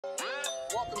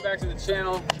welcome back to the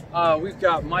channel. We've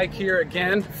got Mike here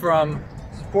again from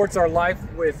Sports Our Life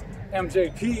with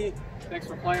MJP. Thanks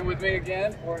for playing with me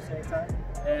again. Of course, anytime.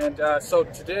 And so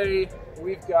today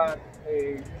we've got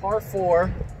a par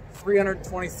 4,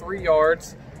 323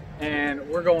 yards, and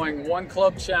we're going one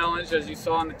club challenge, as you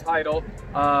saw in the title.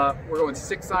 We're going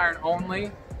 6-iron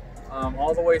only,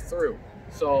 all the way through.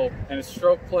 So, and a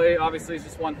stroke play, obviously it's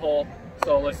just one hole.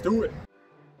 So let's do it.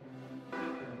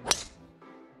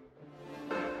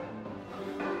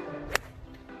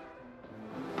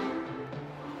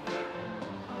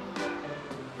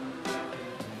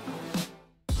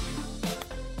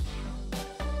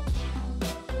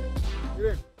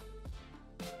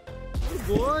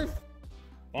 Good boy.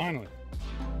 Finally.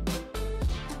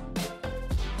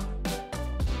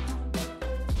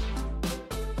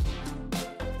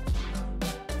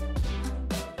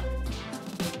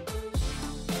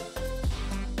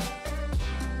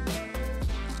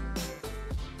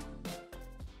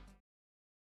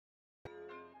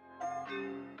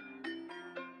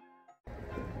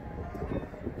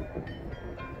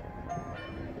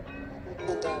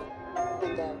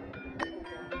 Window.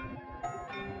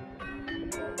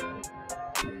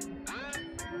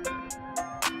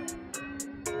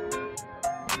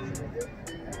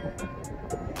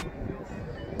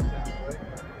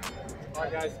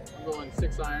 Alright guys, I'm going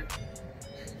 6-iron.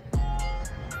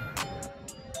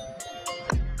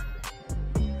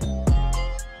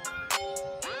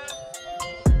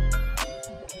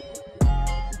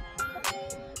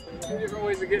 Two different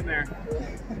ways of getting there.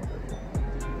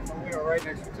 We are right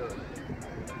next to each other.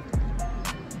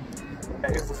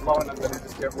 It was slow enough that it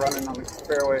just kept running on the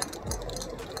fairway.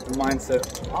 The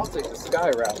mindset, I'll take the sky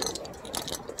route.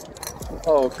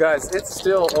 Oh guys, it's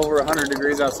still over 100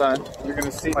 degrees outside. You're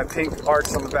gonna see my pink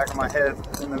arch on the back of my head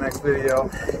in the next video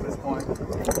at this point.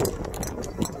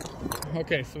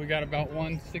 Okay, so we got about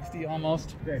 160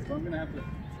 almost. Okay, so I'm gonna have to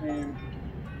aim,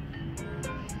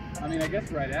 I mean, I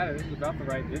guess right at it. This is about the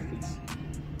right distance.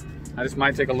 I just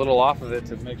might take a little off of it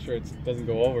to make sure it doesn't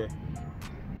go over.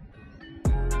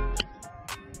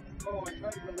 Oh, I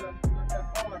tried to go left, not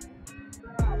that far.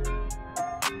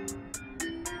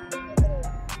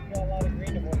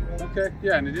 Okay,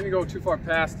 yeah, and it didn't go too far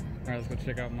past. All right, let's go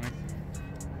check out Mike.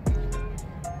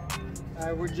 All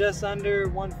right, we're just under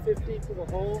 150 to the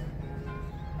hole.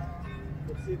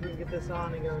 Let's see if we can get this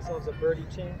on and get ourselves a birdie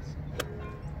chance.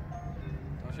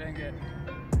 Don't shank it.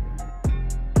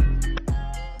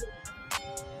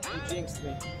 You jinxed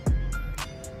me.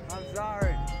 I'm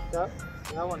sorry. That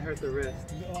one hurt the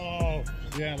wrist. Oh,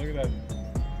 yeah, look at that.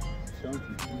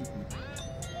 Chunky.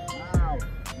 Wow,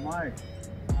 Mike.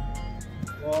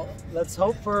 Well, let's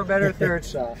hope for a better third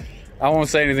shot. I won't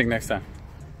say anything next time.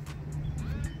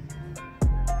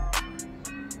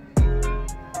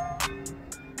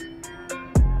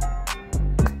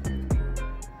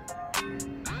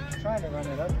 Trying to run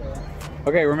it up there.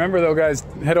 Okay, remember though, guys,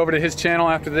 head over to his channel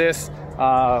after this.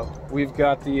 We've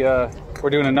got the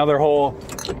we're doing another hole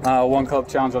one club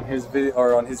challenge on his video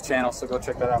or on his channel, so go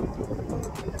check that out.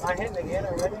 Am I hitting again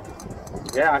already?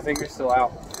 Yeah, I think you're still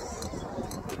out.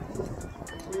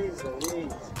 Jeez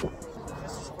Louise.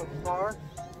 This is from far.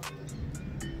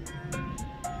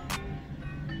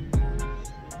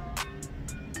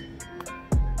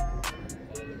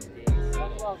 That's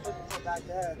what I was looking for back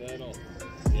there.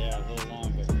 Yeah, a little long,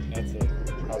 but that's it.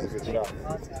 That was a good shot.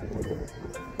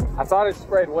 I thought it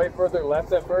sprayed way further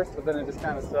left at first, but then it just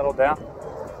kind of settled down.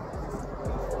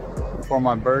 For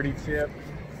my birdie chip.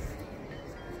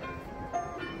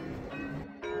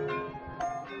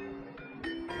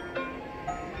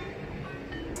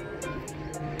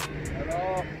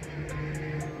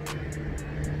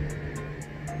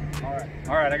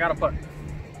 All right, I got a putt.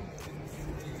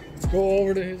 Let's go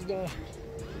over to his ball.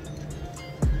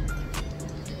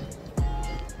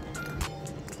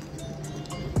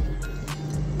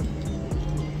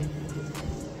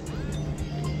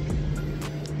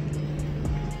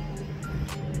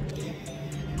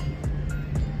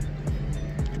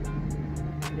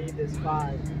 I need this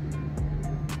 5.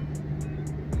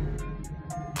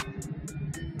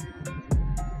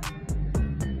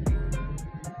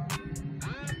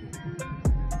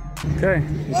 Okay,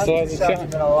 you still have the shot.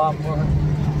 Been a lot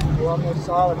more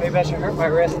solid. Maybe I should hurt my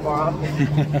wrist more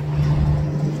often.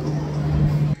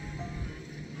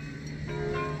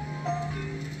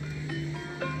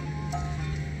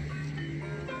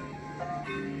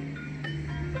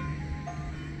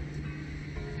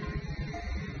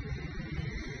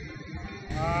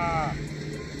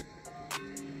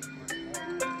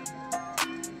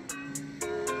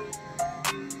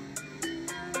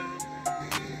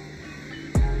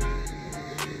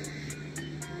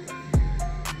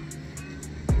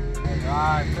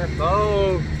 Drive,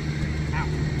 turbo. Ow.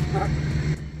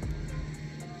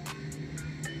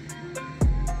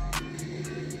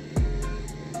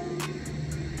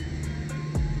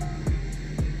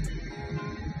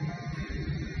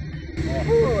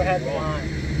 Ooh, had the line.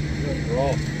 Good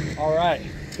roll. All right,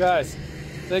 guys,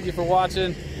 thank you for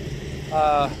watching.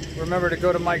 Remember to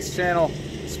go to Mike's channel,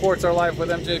 Sports Our Life with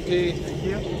MJP. Thank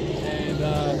you. And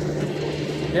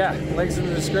yeah, links in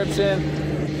the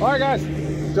description. All right, guys,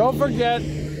 don't forget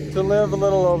to live a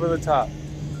little over the top.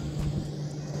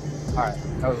 All right,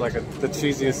 that was like the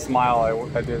cheesiest smile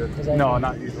I did. No,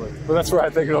 not usually, but that's where I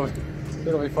think it'll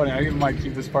be funny. I even might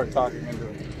keep this part talking into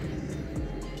it.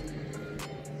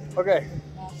 Okay,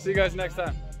 see you guys next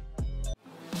time.